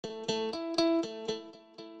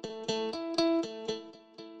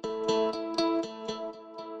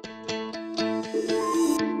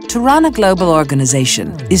To run a global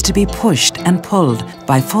organization is to be pushed and pulled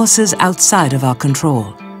by forces outside of our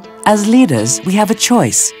control. As leaders, we have a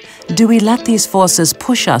choice. Do we let these forces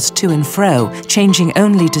push us to and fro, changing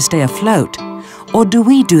only to stay afloat? Or do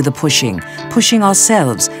we do the pushing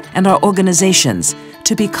ourselves and our organizations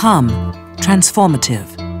to become transformative?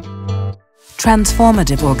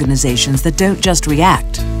 Transformative organizations that don't just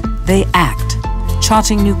react, they act,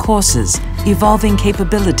 charting new courses, evolving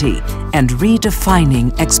capability, and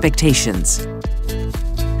redefining expectations.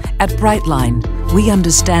 At Brightline, we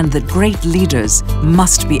understand that great leaders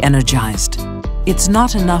must be energized. It's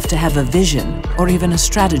not enough to have a vision or even a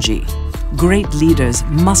strategy. Great leaders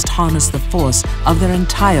must harness the force of their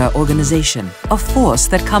entire organization, a force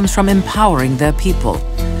that comes from empowering their people,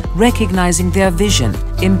 recognizing their vision,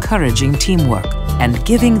 encouraging teamwork, and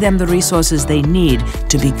giving them the resources they need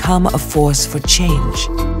to become a force for change,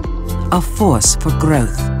 a force for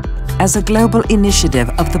growth. As a global initiative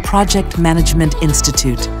of the Project Management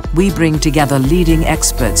Institute, we bring together leading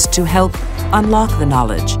experts to help unlock the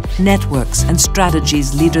knowledge, networks, and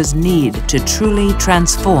strategies leaders need to truly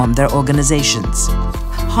transform their organizations.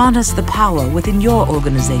 Harness the power within your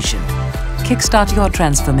organization. Kickstart your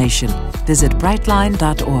transformation. Visit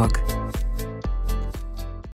brightline.org.